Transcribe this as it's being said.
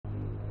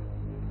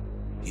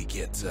He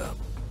gets up,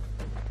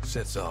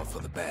 sets off for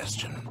the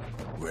Bastion,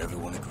 where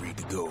everyone agreed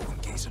to go in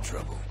case of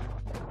trouble.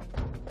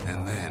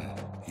 And then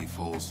he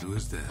falls to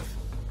his death.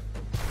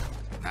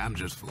 I'm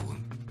just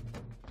fooling.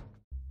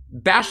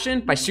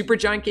 Bastion by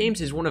SuperGiant Games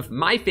is one of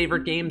my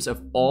favorite games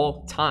of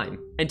all time.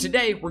 And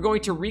today we're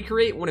going to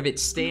recreate one of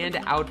its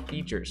standout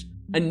features,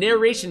 a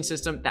narration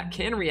system that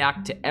can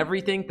react to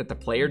everything that the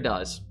player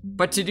does.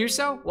 But to do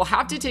so, we'll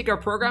have to take our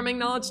programming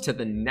knowledge to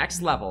the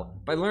next level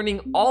by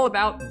learning all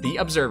about the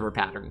observer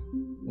pattern.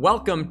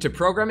 Welcome to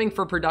Programming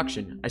for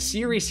Production, a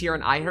series here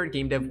on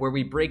iHeartGameDev where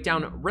we break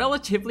down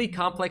relatively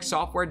complex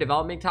software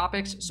development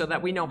topics so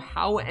that we know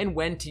how and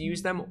when to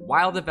use them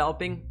while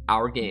developing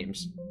our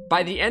games.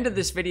 By the end of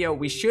this video,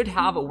 we should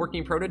have a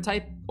working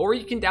prototype, or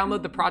you can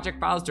download the project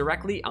files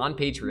directly on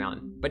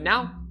Patreon. But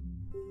now,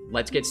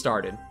 let's get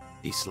started.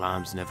 These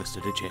slimes never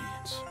stood a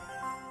chance.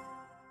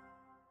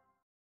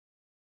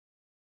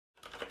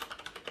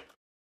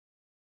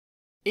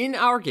 In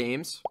our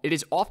games, it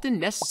is often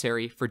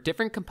necessary for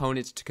different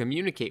components to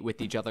communicate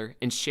with each other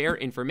and share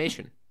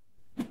information.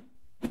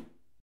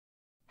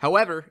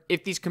 However,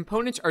 if these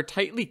components are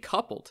tightly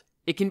coupled,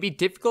 it can be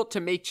difficult to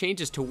make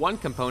changes to one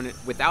component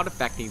without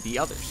affecting the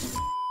others.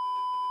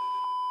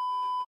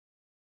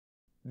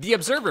 The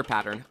observer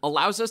pattern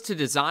allows us to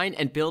design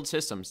and build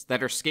systems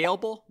that are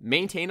scalable,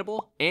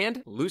 maintainable,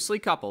 and loosely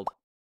coupled.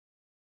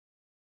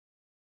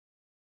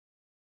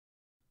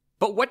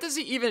 But what does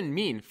it even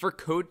mean for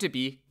code to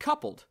be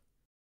coupled?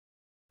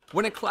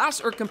 When a class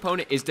or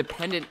component is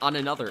dependent on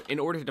another in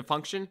order to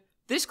function,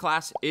 this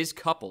class is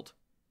coupled.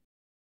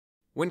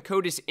 When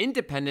code is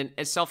independent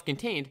and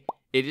self-contained,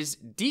 it is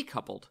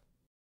decoupled.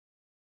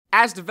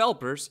 As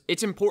developers,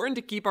 it's important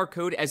to keep our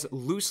code as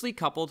loosely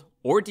coupled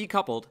or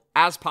decoupled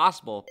as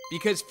possible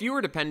because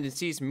fewer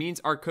dependencies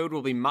means our code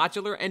will be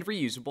modular and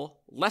reusable,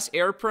 less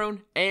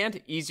error-prone,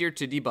 and easier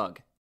to debug.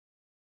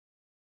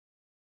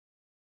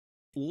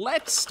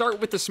 Let's start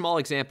with a small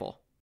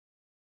example.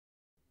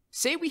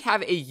 Say we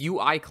have a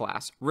UI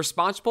class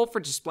responsible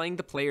for displaying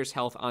the player's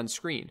health on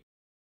screen,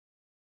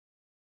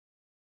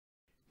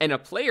 and a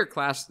player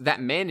class that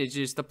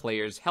manages the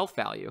player's health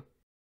value.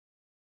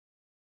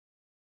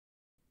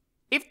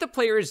 If the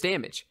player is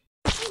damaged,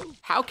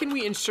 how can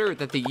we ensure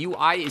that the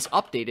UI is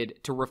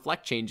updated to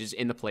reflect changes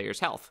in the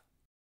player's health?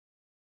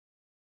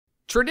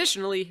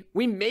 Traditionally,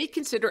 we may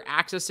consider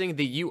accessing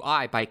the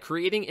UI by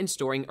creating and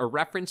storing a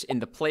reference in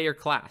the player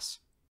class.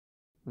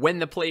 When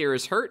the player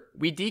is hurt,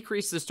 we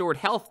decrease the stored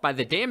health by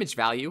the damage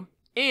value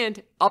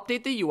and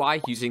update the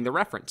UI using the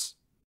reference.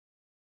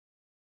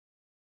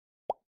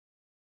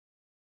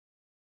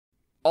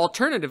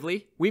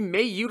 Alternatively, we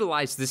may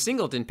utilize the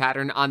singleton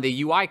pattern on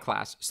the UI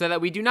class so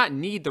that we do not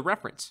need the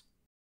reference.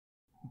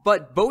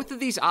 But both of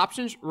these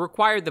options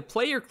require the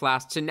player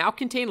class to now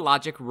contain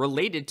logic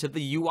related to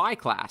the UI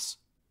class.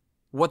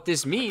 What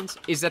this means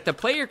is that the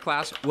player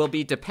class will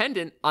be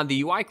dependent on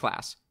the UI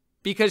class,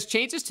 because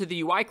changes to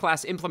the UI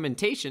class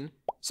implementation,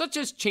 such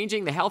as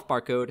changing the health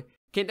bar code,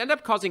 can end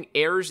up causing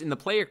errors in the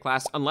player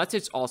class unless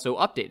it's also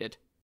updated.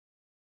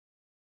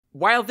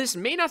 While this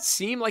may not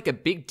seem like a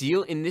big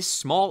deal in this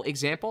small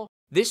example,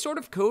 this sort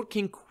of code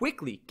can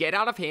quickly get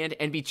out of hand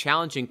and be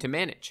challenging to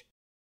manage.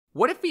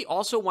 What if we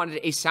also wanted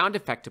a sound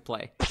effect to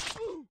play?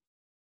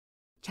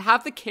 To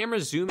have the camera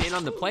zoom in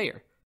on the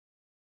player?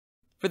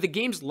 For the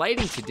game's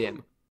lighting to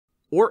dim?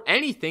 Or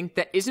anything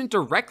that isn't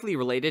directly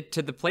related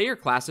to the player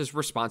class's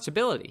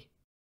responsibility?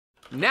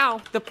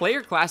 Now, the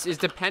player class is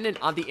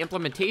dependent on the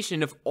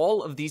implementation of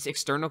all of these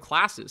external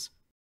classes.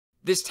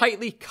 This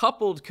tightly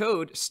coupled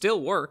code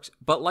still works,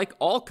 but like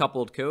all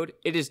coupled code,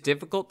 it is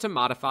difficult to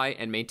modify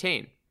and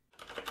maintain.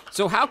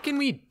 So how can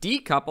we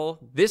decouple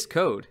this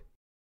code?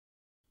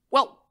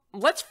 Well,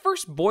 let's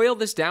first boil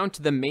this down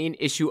to the main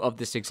issue of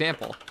this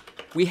example.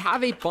 We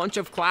have a bunch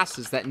of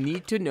classes that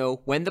need to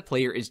know when the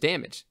player is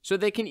damaged, so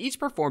they can each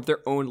perform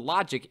their own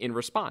logic in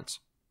response.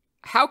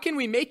 How can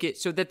we make it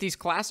so that these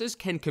classes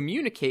can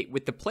communicate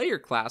with the player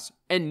class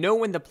and know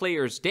when the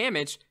player is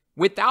damaged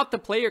without the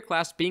player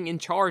class being in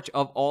charge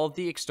of all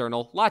the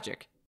external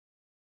logic?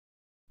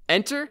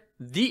 Enter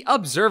the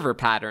observer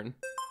pattern.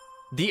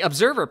 The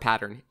observer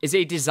pattern is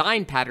a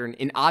design pattern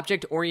in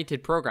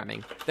object-oriented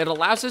programming that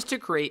allows us to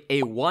create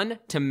a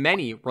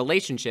one-to-many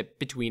relationship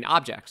between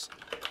objects.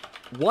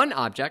 One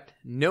object,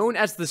 known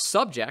as the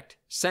subject,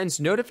 sends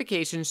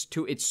notifications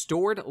to its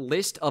stored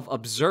list of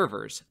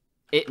observers.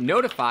 It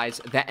notifies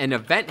that an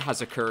event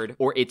has occurred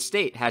or its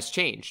state has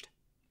changed.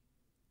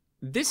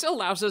 This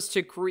allows us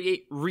to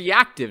create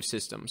reactive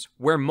systems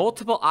where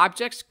multiple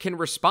objects can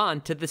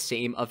respond to the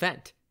same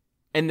event,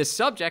 and the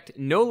subject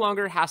no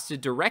longer has to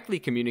directly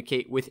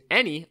communicate with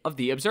any of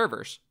the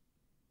observers.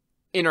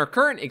 In our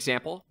current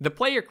example, the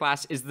player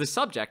class is the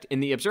subject in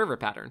the observer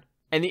pattern,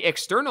 and the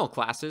external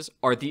classes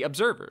are the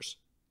observers.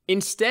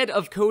 Instead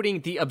of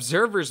coding the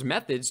observer's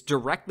methods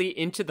directly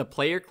into the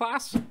player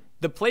class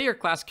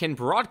can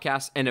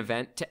broadcast an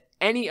event to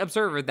any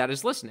observer that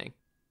is listening.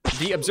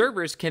 The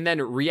observers can then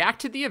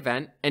react to the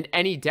event and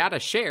any data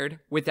shared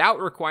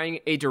without requiring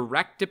a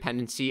direct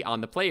dependency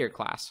on the player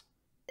class.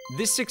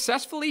 This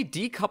successfully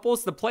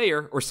decouples the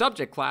player or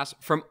subject class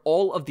from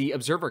all of the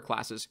observer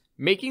classes,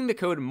 making the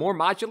code more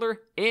modular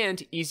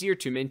and easier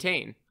to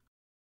maintain.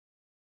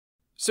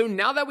 So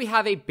now that we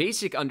have a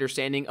basic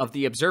understanding of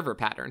the observer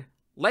pattern,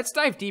 let's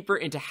dive deeper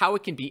into how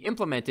it can be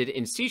implemented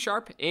in C#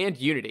 and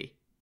Unity.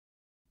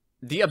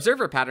 The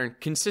observer pattern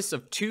consists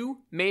of two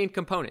main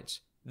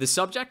components, the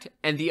subject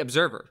and the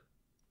observer.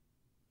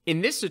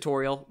 In this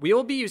tutorial, we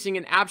will be using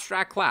an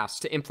abstract class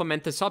to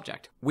implement the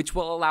subject, which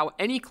will allow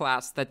any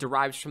class that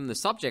derives from the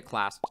subject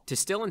class to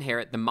still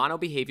inherit the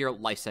monobehavior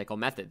lifecycle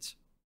methods.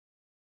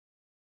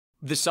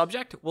 The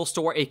subject will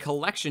store a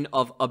collection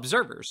of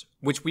observers,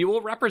 which we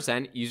will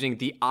represent using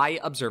the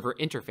iObserver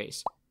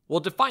interface. We'll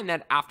define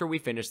that after we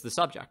finish the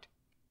subject.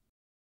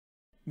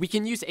 We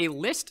can use a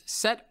list,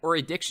 set, or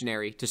a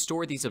dictionary to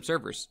store these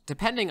observers,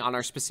 depending on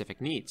our specific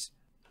needs.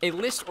 A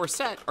list or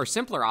set are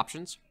simpler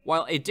options,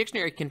 while a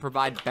dictionary can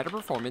provide better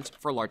performance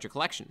for larger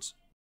collections.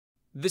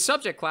 The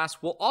subject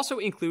class will also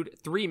include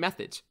three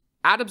methods: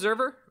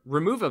 addObserver,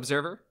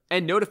 removeObserver,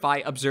 and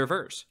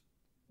notifyObservers.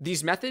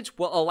 These methods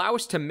will allow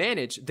us to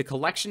manage the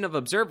collection of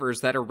observers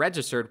that are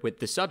registered with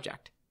the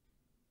subject.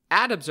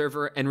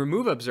 addObserver and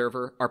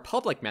removeObserver are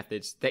public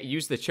methods that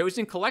use the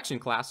chosen collection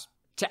class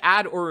to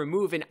add or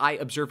remove an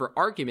iObserver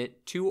argument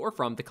to or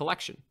from the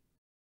collection.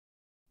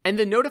 And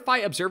the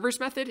notifyObservers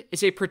method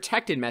is a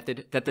protected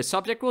method that the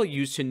subject will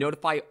use to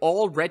notify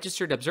all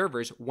registered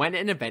observers when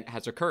an event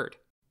has occurred.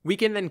 We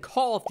can then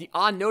call the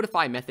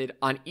onNotify method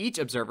on each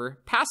observer,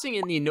 passing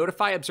in the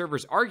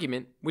notifyObservers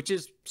argument, which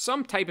is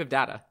some type of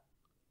data.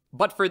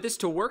 But for this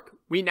to work,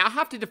 we now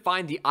have to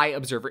define the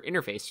iObserver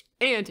interface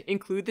and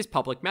include this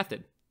public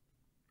method.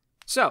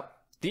 So,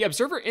 the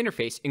observer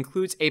interface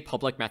includes a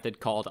public method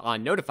called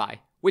onNotify,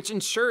 which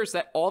ensures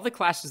that all the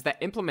classes that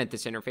implement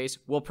this interface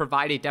will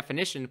provide a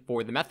definition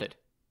for the method.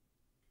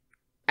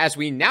 As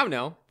we now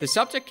know, the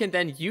subject can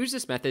then use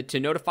this method to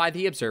notify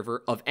the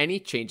observer of any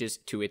changes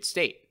to its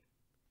state.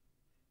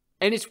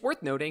 And it's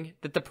worth noting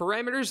that the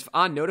parameters of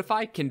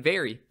onNotify can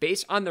vary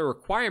based on the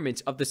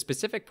requirements of the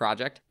specific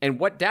project and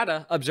what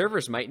data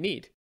observers might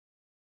need.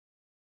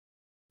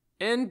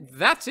 And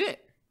that's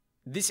it.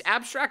 This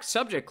abstract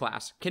subject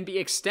class can be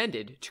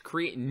extended to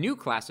create new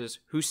classes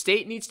whose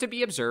state needs to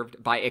be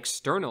observed by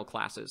external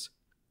classes.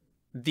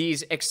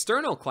 These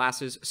external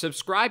classes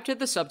subscribe to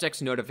the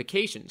subject's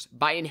notifications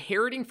by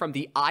inheriting from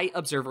the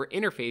iObserver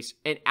interface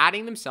and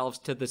adding themselves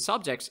to the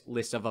subject's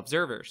list of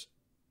observers.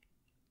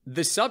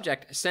 The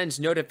subject sends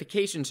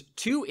notifications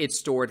to its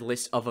stored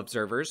list of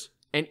observers,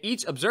 and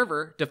each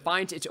observer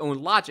defines its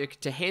own logic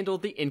to handle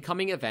the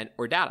incoming event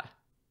or data.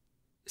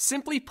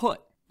 Simply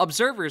put,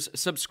 observers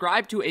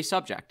subscribe to a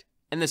subject,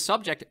 and the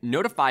subject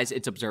notifies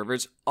its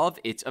observers of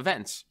its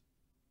events.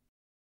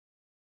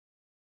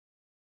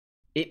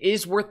 It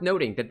is worth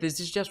noting that this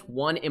is just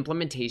one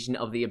implementation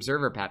of the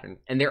observer pattern,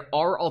 and there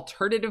are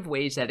alternative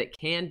ways that it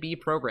can be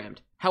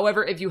programmed.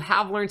 However, if you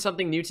have learned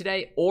something new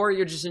today, or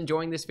you're just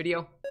enjoying this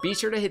video, be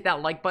sure to hit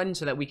that like button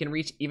so that we can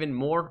reach even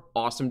more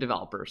awesome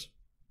developers.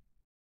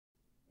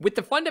 With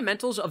the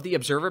fundamentals of the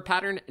observer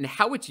pattern and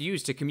how it's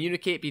used to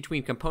communicate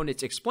between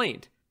components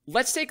explained,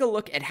 let's take a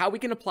look at how we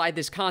can apply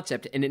this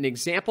concept in an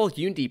example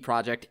Unity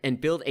project and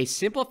build a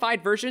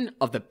simplified version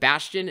of the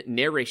Bastion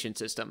narration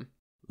system.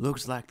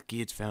 Looks like the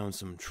kids found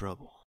some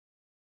trouble.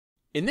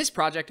 In this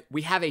project,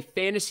 we have a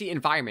fantasy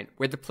environment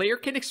where the player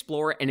can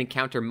explore and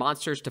encounter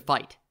monsters to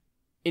fight.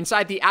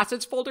 Inside the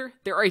assets folder,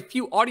 there are a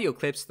few audio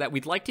clips that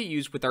we'd like to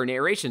use with our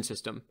narration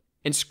system,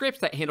 and scripts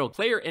that handle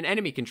player and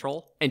enemy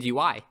control and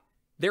UI.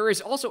 There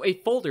is also a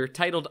folder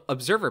titled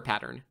Observer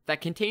Pattern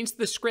that contains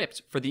the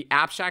scripts for the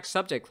abstract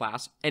subject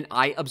class and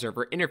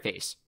iObserver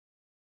interface.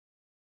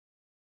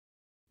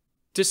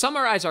 To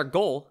summarize our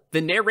goal,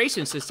 the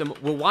narration system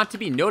will want to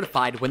be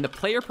notified when the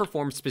player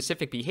performs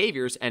specific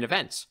behaviors and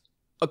events.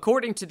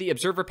 According to the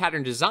observer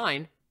pattern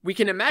design, we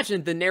can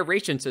imagine the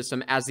narration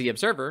system as the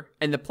observer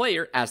and the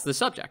player as the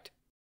subject.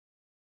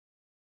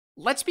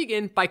 Let's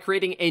begin by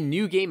creating a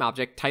new game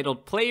object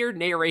titled Player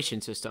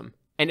Narration System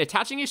and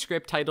attaching a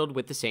script titled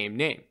with the same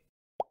name.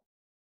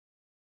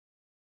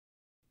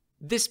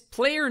 This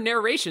Player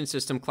Narration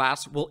System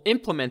class will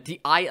implement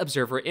the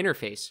iObserver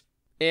interface,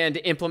 and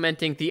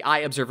implementing the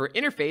iObserver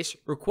interface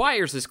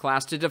requires this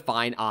class to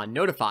define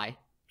onNotify.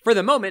 For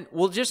the moment,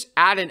 we'll just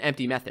add an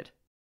empty method.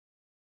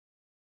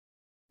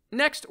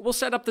 Next, we'll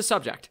set up the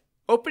subject.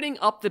 Opening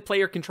up the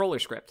player controller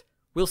script,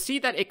 we'll see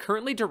that it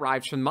currently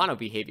derives from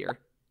monobehavior.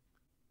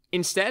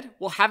 Instead,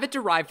 we'll have it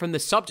derived from the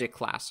subject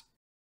class,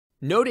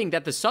 noting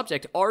that the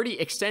subject already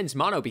extends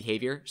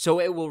monobehavior,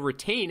 so it will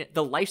retain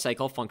the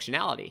lifecycle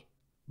functionality.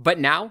 But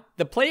now,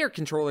 the player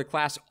controller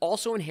class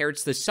also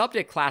inherits the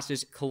subject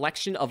class's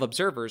collection of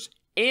observers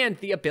and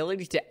the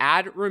ability to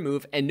add,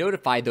 remove, and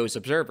notify those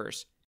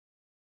observers.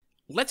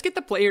 Let's get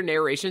the player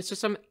narration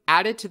system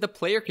added to the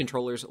player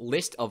controller's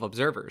list of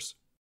observers.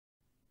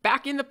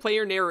 Back in the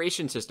player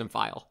narration system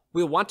file,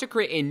 we'll want to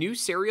create a new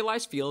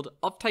serialized field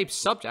of type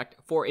subject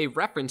for a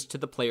reference to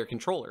the player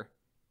controller.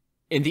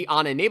 In the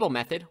onEnable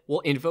method,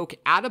 we'll invoke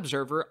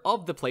addObserver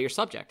of the player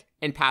subject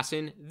and pass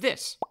in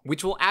this,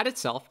 which will add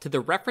itself to the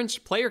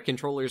referenced player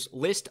controller's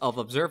list of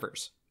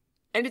observers.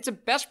 And it's a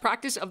best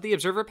practice of the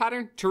observer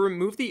pattern to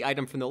remove the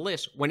item from the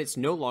list when it's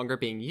no longer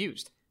being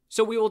used.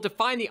 So we will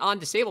define the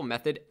onDisable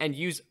method and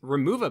use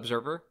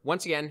removeObserver,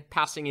 once again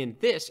passing in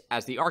this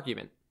as the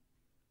argument.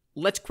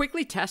 Let's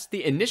quickly test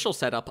the initial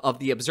setup of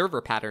the observer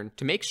pattern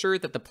to make sure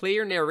that the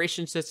player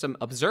narration system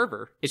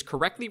observer is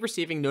correctly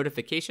receiving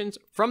notifications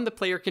from the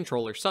player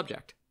controller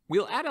subject.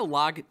 We'll add a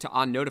log to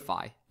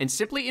onNotify and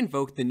simply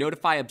invoke the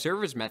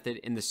notifyObservers method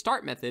in the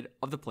start method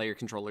of the player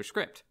controller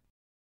script.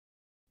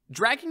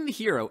 Dragging the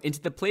hero into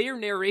the player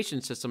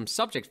narration system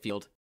subject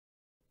field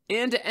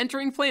and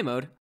entering play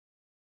mode.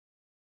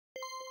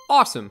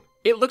 Awesome!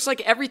 It looks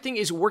like everything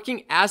is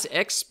working as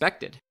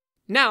expected.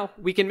 Now,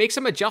 we can make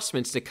some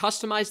adjustments to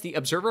customize the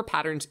observer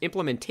pattern's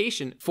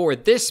implementation for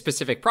this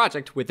specific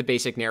project with the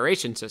basic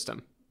narration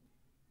system.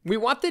 We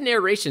want the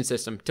narration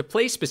system to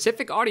play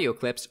specific audio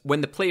clips when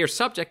the player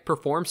subject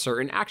performs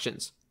certain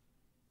actions.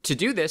 To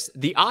do this,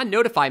 the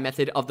onNotify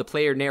method of the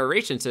player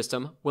narration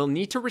system will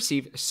need to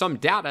receive some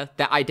data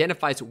that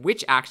identifies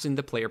which action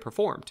the player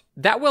performed.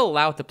 That will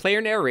allow the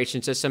player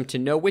narration system to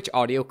know which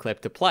audio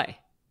clip to play.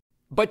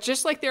 But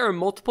just like there are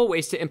multiple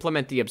ways to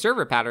implement the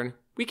observer pattern,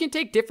 we can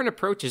take different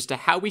approaches to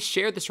how we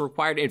share this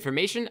required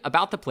information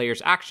about the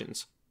player's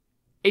actions.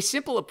 A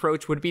simple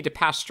approach would be to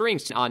pass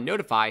strings to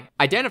onNotify,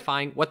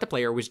 identifying what the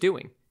player was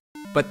doing.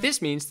 But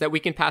this means that we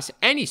can pass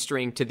any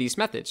string to these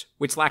methods,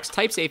 which lacks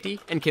type safety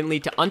and can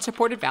lead to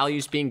unsupported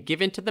values being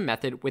given to the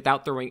method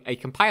without throwing a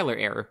compiler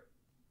error.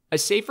 A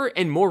safer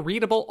and more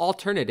readable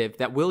alternative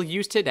that we'll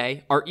use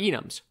today are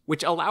enums,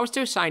 which allow us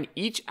to assign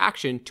each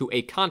action to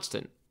a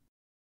constant.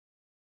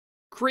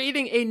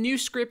 Creating a new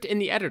script in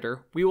the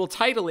editor, we will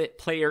title it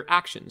Player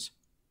Actions.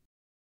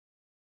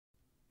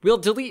 We'll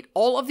delete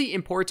all of the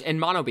import and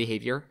mono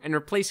behavior and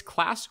replace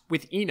class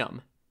with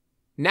enum.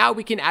 Now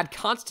we can add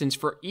constants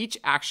for each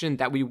action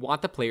that we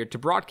want the player to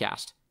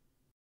broadcast.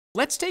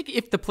 Let's take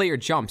if the player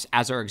jumps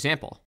as our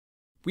example.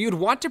 We would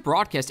want to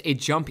broadcast a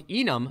jump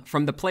enum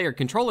from the player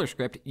controller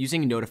script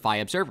using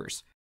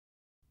notifyObservers.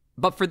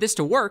 But for this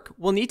to work,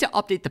 we'll need to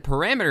update the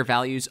parameter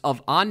values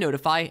of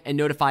onNotify and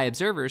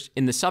notifyObservers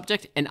in the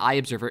subject and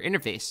iObserver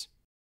interface.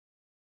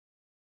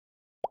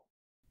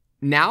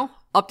 Now,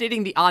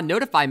 updating the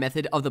onNotify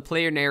method of the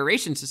player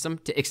narration system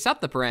to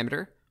accept the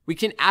parameter, we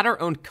can add our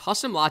own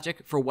custom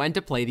logic for when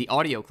to play the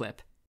audio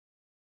clip.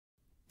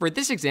 For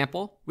this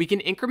example, we can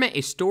increment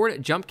a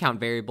stored jump count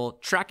variable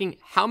tracking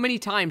how many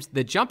times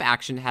the jump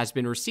action has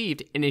been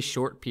received in a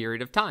short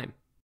period of time.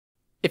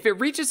 If it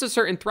reaches a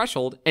certain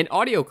threshold, an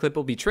audio clip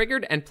will be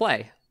triggered and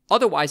play.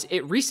 Otherwise,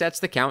 it resets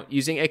the count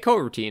using a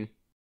coroutine.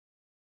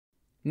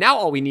 Now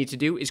all we need to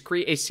do is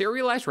create a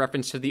serialized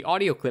reference to the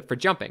audio clip for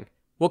jumping.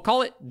 We'll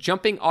call it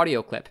Jumping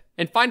Audio Clip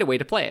and find a way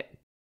to play it.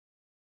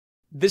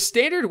 The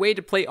standard way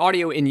to play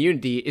audio in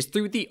Unity is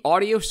through the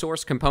audio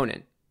source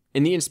component.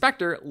 In the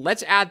inspector,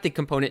 let's add the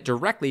component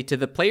directly to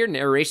the player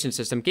narration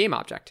system game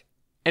object.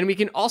 And we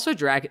can also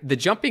drag the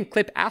jumping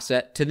clip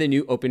asset to the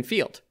new open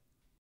field.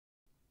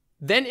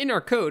 Then in our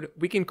code,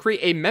 we can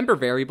create a member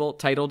variable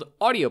titled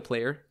audio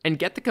player and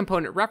get the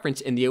component reference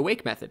in the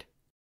awake method.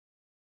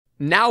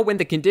 Now when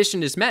the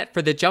condition is met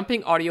for the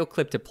jumping audio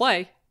clip to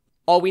play,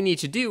 all we need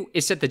to do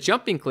is set the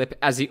jumping clip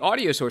as the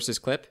audio source's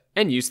clip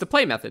and use the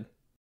play method.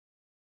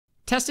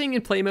 Testing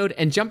in play mode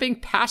and jumping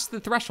past the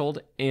threshold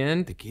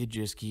and The kid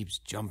just keeps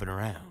jumping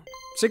around.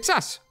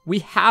 success! We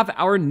have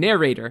our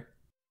narrator.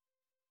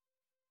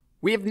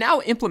 We have now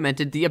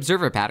implemented the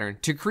observer pattern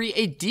to create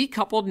a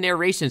decoupled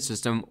narration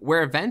system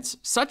where events,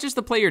 such as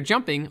the player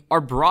jumping, are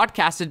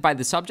broadcasted by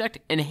the subject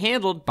and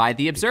handled by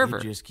the observer.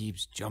 The kid just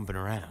keeps jumping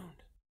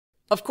around.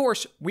 Of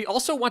course, we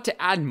also want to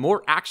add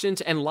more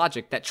actions and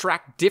logic that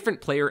track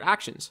different player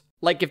actions,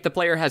 like if the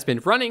player has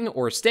been running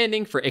or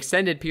standing for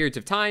extended periods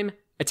of time,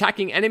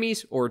 attacking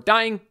enemies or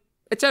dying,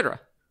 etc.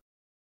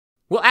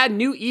 We'll add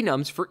new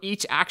enums for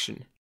each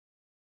action,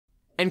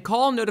 and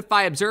call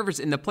notifyObservers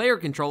in the player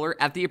controller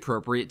at the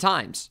appropriate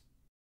times.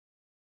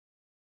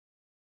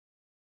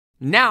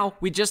 Now,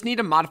 we just need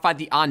to modify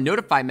the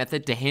onNotify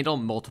method to handle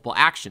multiple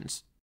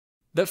actions.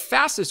 The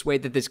fastest way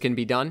that this can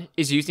be done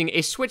is using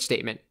a switch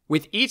statement,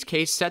 with each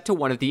case set to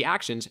one of the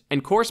actions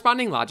and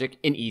corresponding logic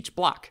in each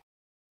block.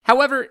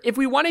 However, if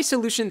we want a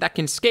solution that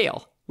can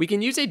scale, we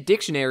can use a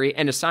dictionary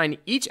and assign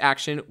each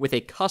action with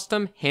a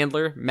custom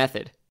handler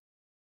method.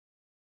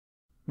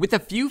 With a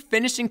few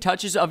finishing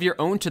touches of your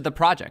own to the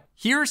project,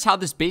 here's how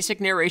this basic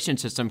narration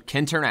system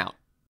can turn out.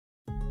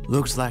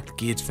 Looks like the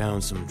kid's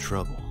found some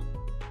trouble.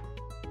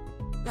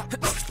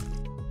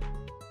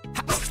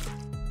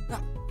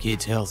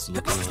 Kid's health's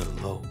looking a little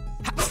low.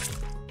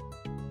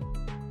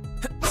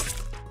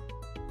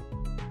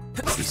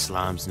 These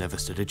slimes never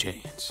stood a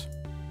chance.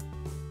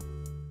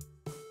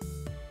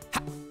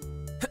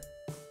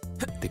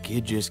 The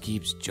kid just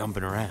keeps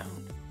jumping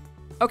around.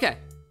 Okay,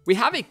 we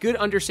have a good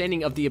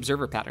understanding of the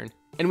observer pattern,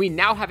 and we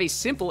now have a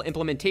simple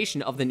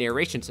implementation of the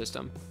narration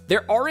system.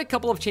 There are a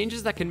couple of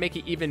changes that can make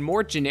it even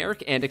more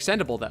generic and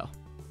extendable though.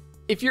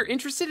 If you're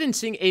interested in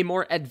seeing a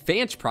more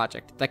advanced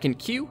project that can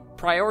queue,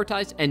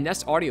 prioritize, and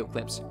nest audio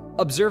clips,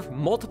 observe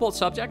multiple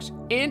subjects,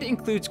 and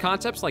includes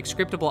concepts like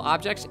scriptable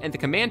objects and the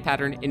command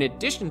pattern in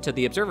addition to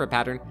the observer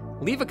pattern,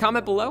 leave a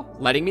comment below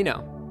letting me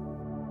know.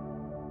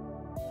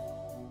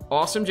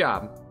 Awesome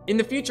job. In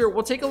the future,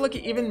 we'll take a look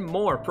at even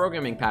more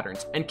programming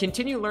patterns and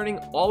continue learning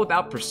all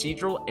about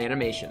procedural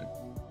animation.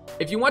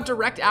 If you want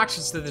direct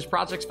access to this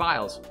project's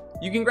files,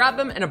 you can grab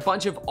them and a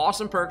bunch of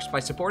awesome perks by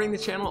supporting the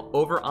channel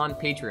over on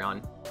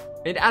Patreon.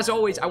 And as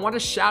always, I want to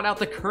shout out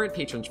the current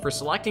patrons for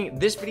selecting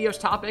this video's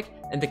topic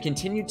and the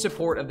continued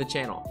support of the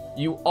channel.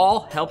 You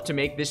all help to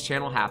make this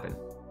channel happen.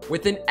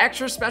 With an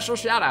extra special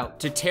shout out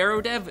to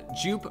TaroDev,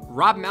 Jupe,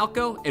 Rob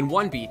Malco, and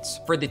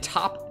OneBeats for the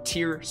top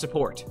tier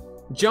support.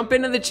 Jump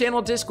into the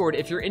channel Discord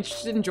if you're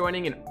interested in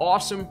joining an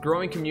awesome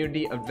growing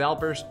community of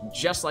developers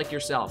just like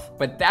yourself.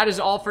 But that is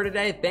all for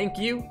today. Thank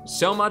you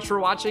so much for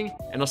watching,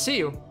 and I'll see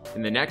you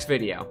in the next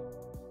video.